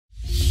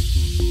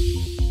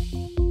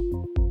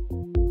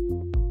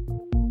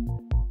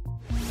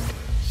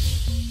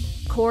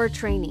core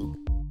training.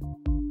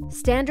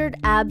 Standard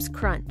abs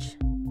crunch.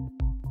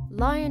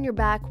 Lie on your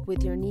back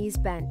with your knees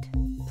bent.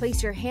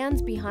 Place your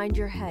hands behind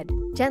your head.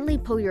 Gently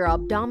pull your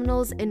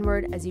abdominals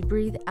inward as you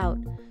breathe out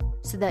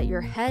so that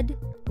your head,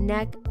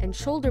 neck, and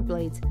shoulder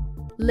blades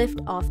lift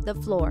off the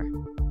floor.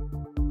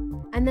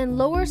 And then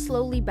lower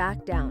slowly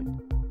back down.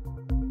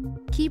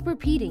 Keep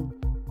repeating.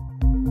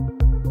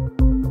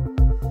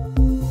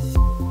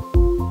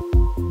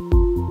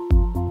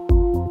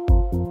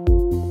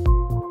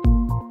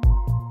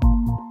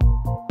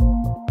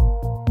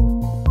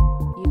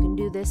 You can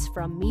do this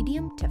from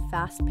medium to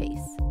fast pace.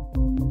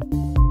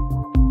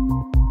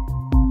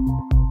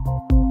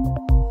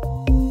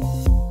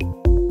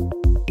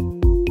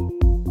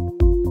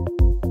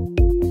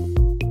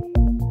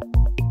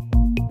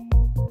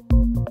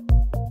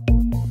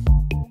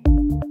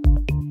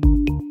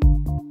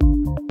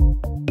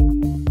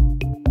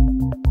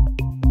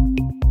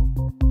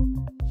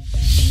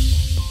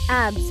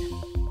 Abs,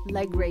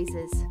 leg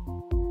raises.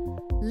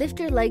 Lift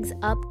your legs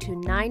up to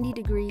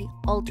 90-degree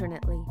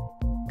alternately.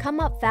 Come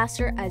up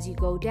faster as you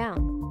go down.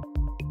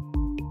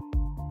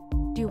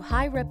 Do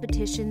high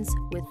repetitions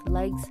with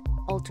legs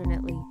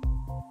alternately.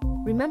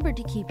 Remember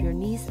to keep your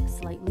knees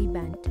slightly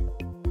bent.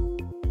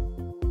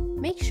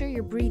 Make sure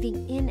you're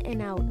breathing in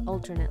and out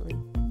alternately.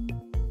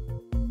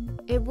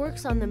 It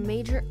works on the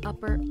major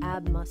upper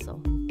ab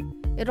muscle.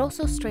 It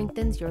also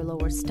strengthens your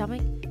lower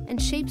stomach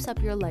and shapes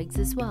up your legs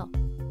as well.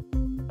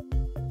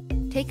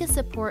 Take a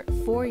support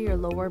for your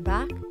lower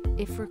back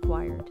if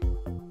required.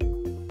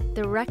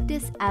 The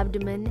rectus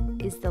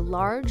abdomen is the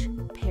large,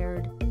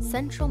 paired,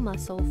 central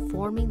muscle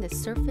forming the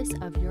surface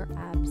of your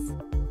abs.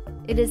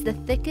 It is the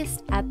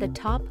thickest at the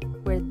top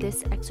where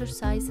this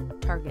exercise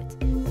targets.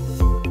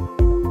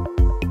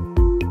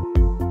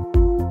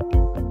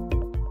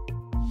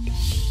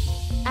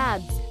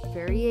 Abs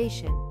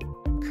variation.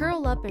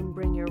 Curl up and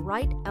bring your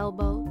right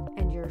elbow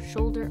and your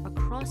shoulder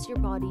across your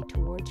body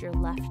towards your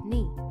left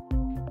knee.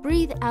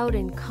 Breathe out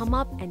and come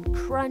up and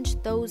crunch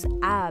those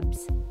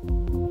abs.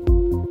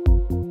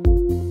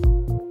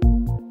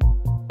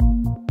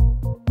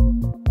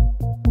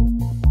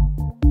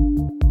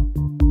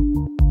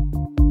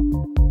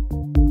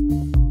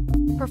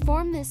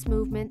 Perform this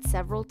movement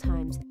several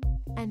times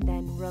and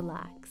then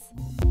relax.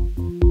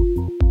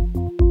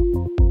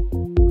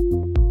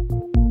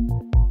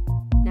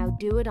 Now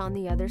do it on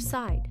the other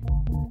side.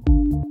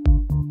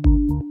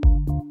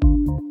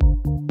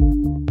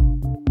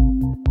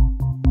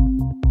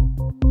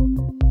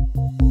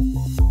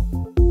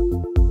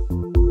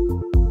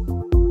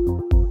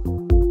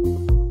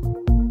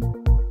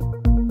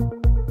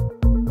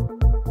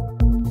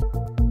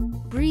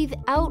 Breathe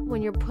out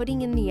when you're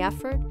putting in the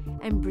effort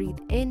and breathe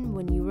in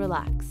when you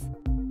relax.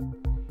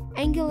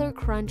 Angular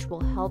crunch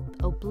will help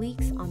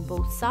obliques on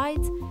both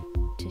sides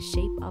to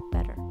shape up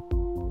better.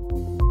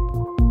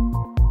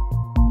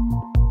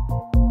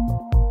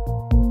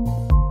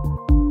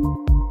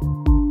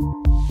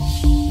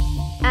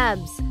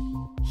 Abs,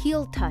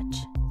 heel touch.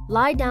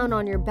 Lie down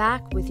on your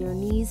back with your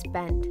knees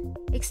bent.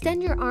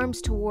 Extend your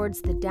arms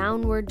towards the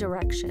downward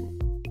direction.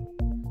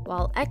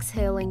 While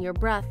exhaling your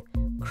breath,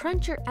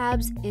 crunch your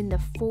abs in the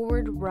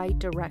forward right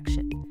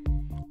direction,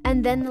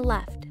 and then the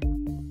left.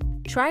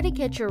 Try to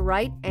catch your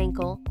right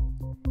ankle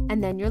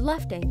and then your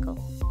left ankle,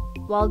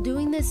 while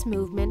doing this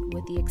movement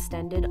with the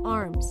extended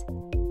arms.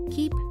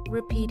 Keep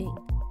repeating.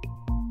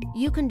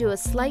 You can do a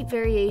slight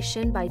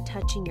variation by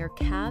touching your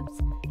calves,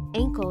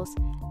 ankles,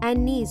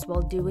 and knees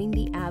while doing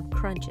the ab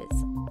crunches.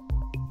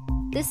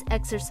 This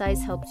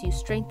exercise helps you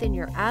strengthen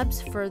your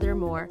abs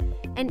furthermore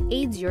and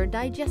aids your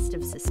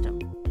digestive system.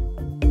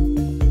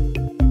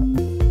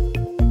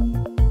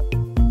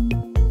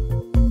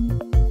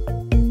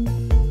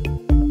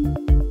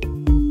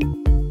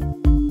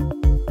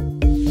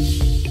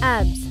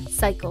 Abs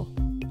cycle.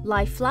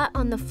 Lie flat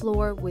on the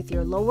floor with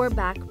your lower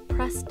back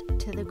pressed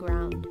to the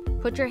ground.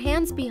 Put your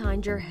hands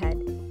behind your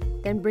head.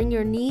 Then bring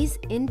your knees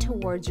in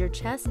towards your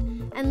chest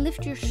and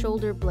lift your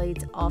shoulder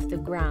blades off the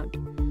ground.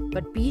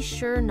 But be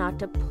sure not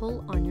to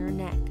pull on your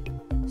neck.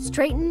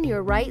 Straighten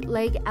your right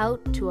leg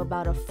out to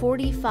about a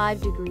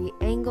 45-degree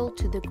angle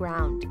to the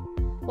ground,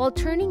 while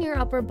turning your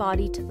upper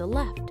body to the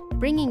left,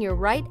 bringing your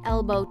right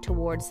elbow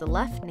towards the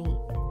left knee.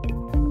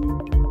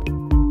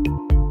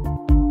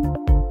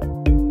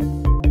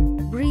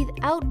 Breathe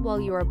out while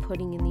you are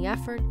putting in the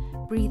effort.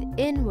 Breathe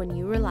in when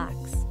you relax.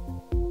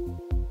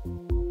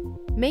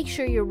 Make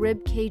sure your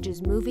rib cage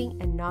is moving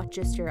and not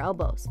just your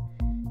elbows.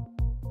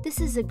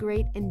 This is a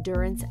great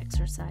endurance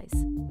exercise.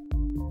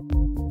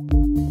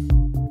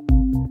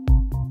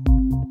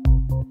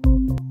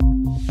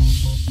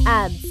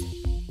 Abs.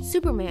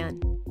 Superman.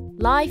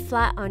 Lie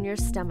flat on your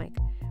stomach.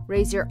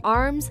 Raise your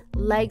arms,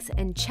 legs,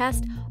 and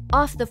chest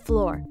off the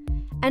floor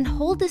and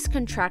hold this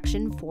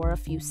contraction for a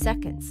few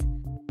seconds.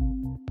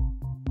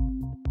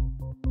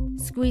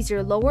 Squeeze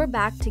your lower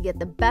back to get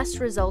the best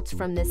results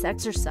from this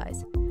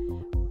exercise.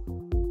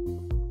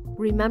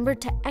 Remember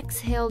to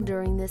exhale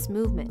during this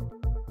movement.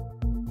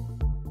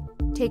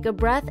 Take a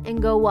breath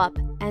and go up,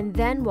 and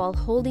then while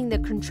holding the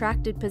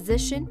contracted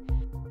position,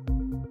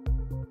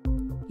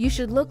 You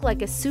should look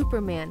like a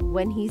Superman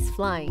when he's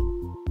flying.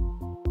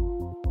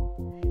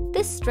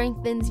 This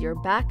strengthens your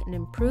back and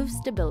improves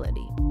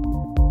stability.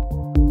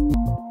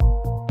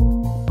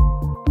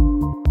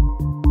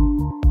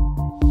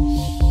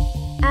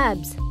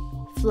 Abs,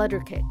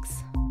 flutter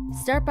kicks.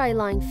 Start by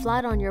lying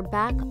flat on your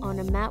back on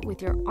a mat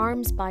with your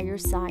arms by your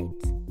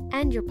sides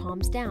and your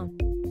palms down.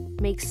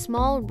 Make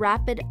small,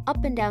 rapid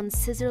up and down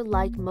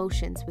scissor-like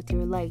motions with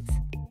your legs.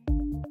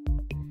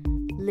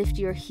 Lift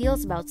your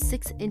heels about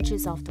 6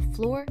 inches off the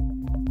floor.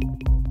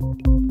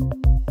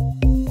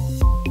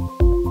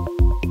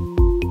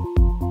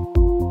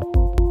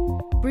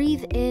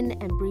 Breathe in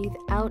and breathe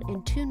out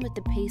in tune with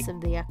the pace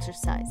of the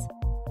exercise.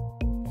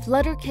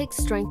 Flutter kicks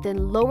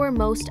strengthen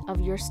lowermost of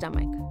your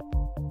stomach.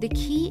 The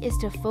key is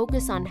to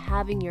focus on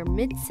having your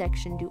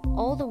midsection do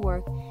all the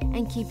work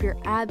and keep your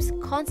abs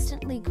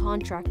constantly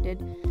contracted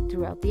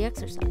throughout the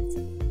exercise.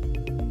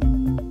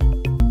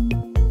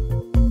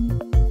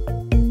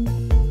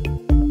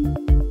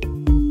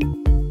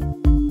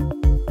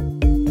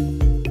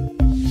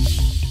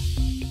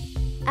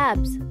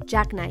 Abs,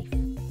 jackknife.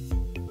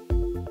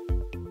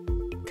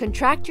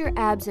 Contract your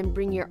abs and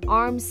bring your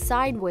arms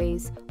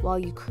sideways while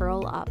you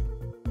curl up.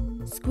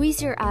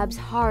 Squeeze your abs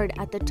hard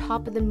at the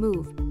top of the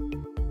move.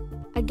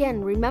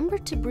 Again, remember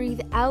to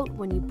breathe out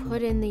when you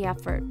put in the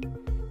effort.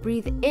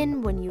 Breathe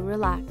in when you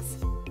relax.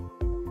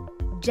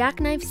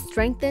 Jackknife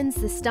strengthens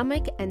the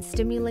stomach and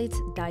stimulates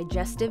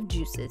digestive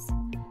juices.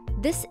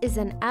 This is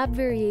an ab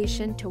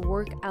variation to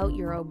work out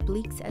your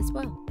obliques as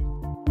well.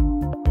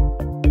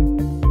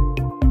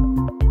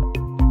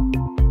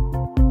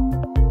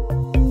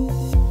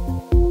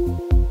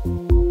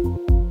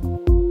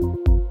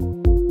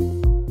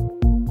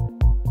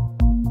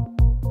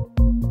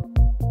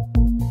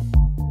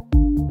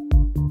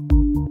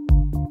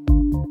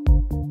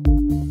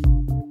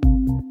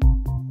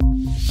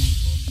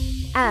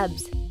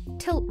 Abs,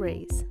 tilt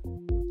raise.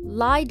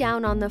 Lie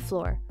down on the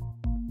floor.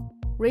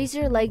 Raise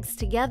your legs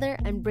together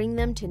and bring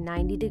them to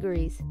 90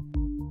 degrees.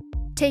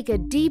 Take a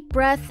deep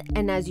breath,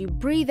 and as you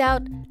breathe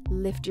out,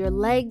 lift your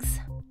legs,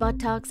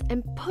 buttocks,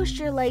 and push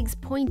your legs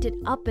pointed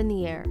up in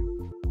the air.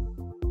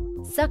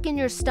 Suck in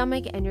your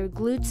stomach and your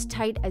glutes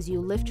tight as you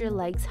lift your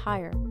legs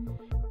higher.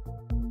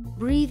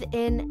 Breathe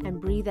in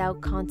and breathe out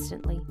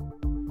constantly.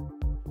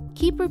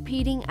 Keep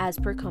repeating as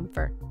per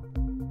comfort.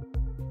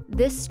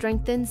 This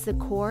strengthens the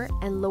core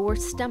and lower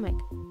stomach.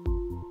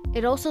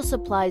 It also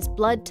supplies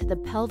blood to the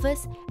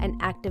pelvis and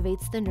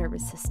activates the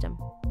nervous system.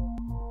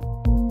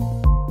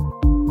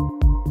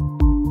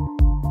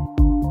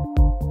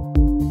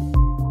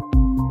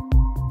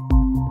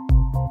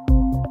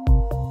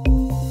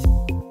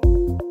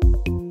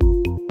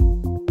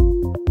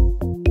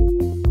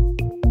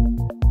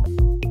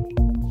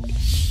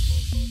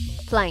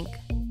 Plank.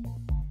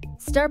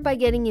 Start by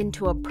getting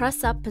into a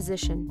press-up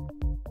position.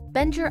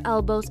 Bend your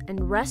elbows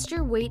and rest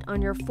your weight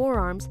on your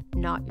forearms,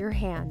 not your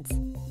hands.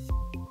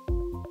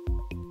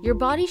 Your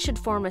body should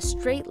form a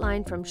straight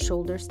line from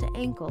shoulders to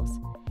ankles.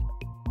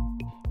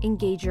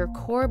 Engage your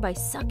core by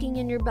sucking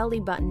in your belly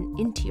button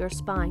into your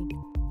spine.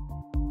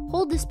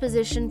 Hold this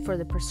position for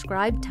the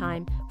prescribed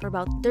time for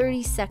about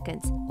 30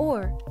 seconds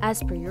or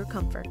as per your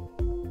comfort.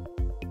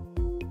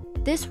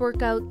 This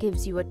workout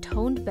gives you a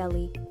toned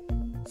belly,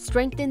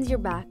 strengthens your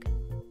back,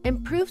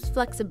 improves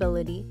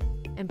flexibility,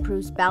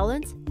 improves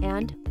balance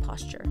and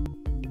posture.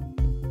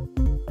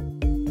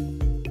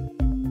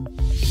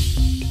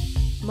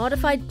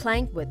 Modified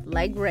plank with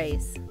leg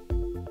raise.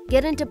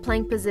 Get into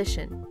plank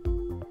position.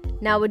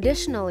 Now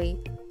additionally,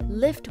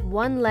 lift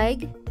one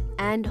leg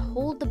and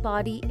hold the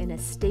body in a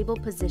stable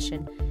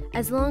position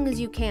as long as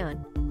you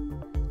can.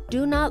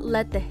 Do not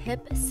let the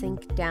hip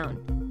sink down.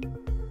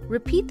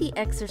 Repeat the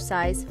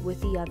exercise with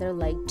the other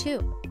leg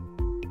too.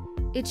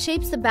 It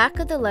shapes the back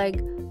of the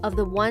leg of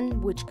the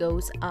one which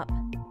goes up.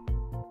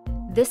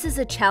 This is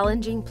a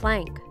challenging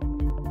plank.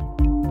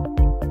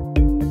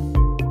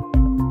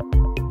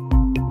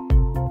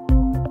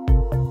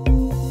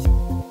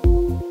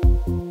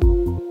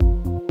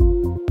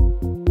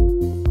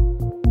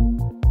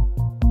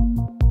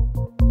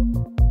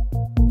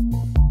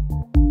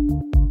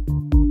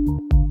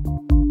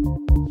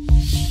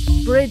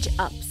 Bridge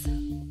ups.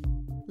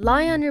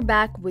 Lie on your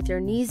back with your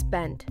knees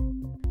bent.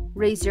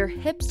 Raise your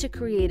hips to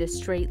create a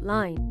straight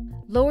line.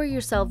 Lower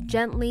yourself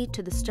gently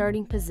to the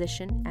starting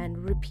position and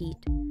repeat.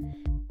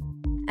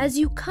 As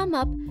you come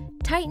up,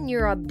 tighten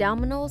your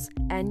abdominals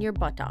and your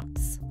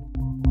buttocks.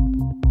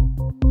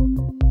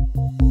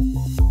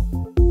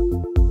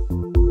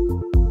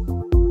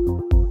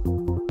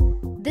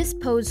 This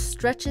pose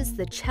stretches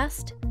the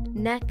chest,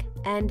 neck,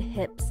 and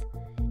hips.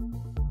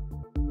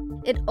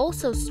 It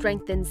also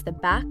strengthens the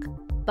back,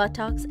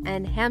 buttocks,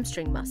 and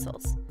hamstring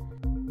muscles.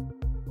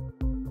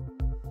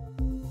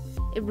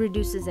 It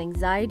reduces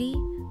anxiety,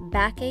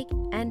 backache,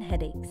 and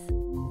headaches.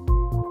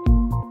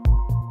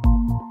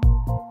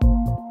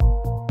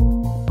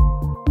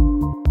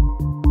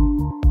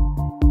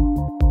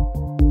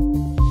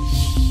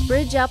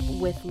 Bridge up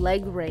with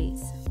leg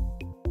raise.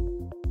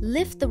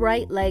 Lift the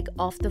right leg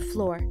off the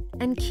floor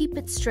and keep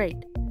it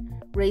straight.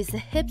 Raise the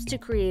hips to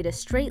create a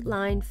straight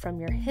line from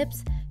your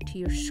hips to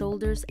your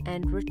shoulders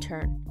and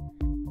return.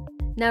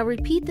 Now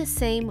repeat the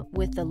same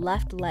with the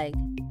left leg.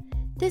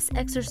 This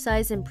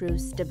exercise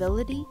improves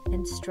stability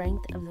and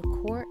strength of the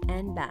core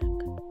and back.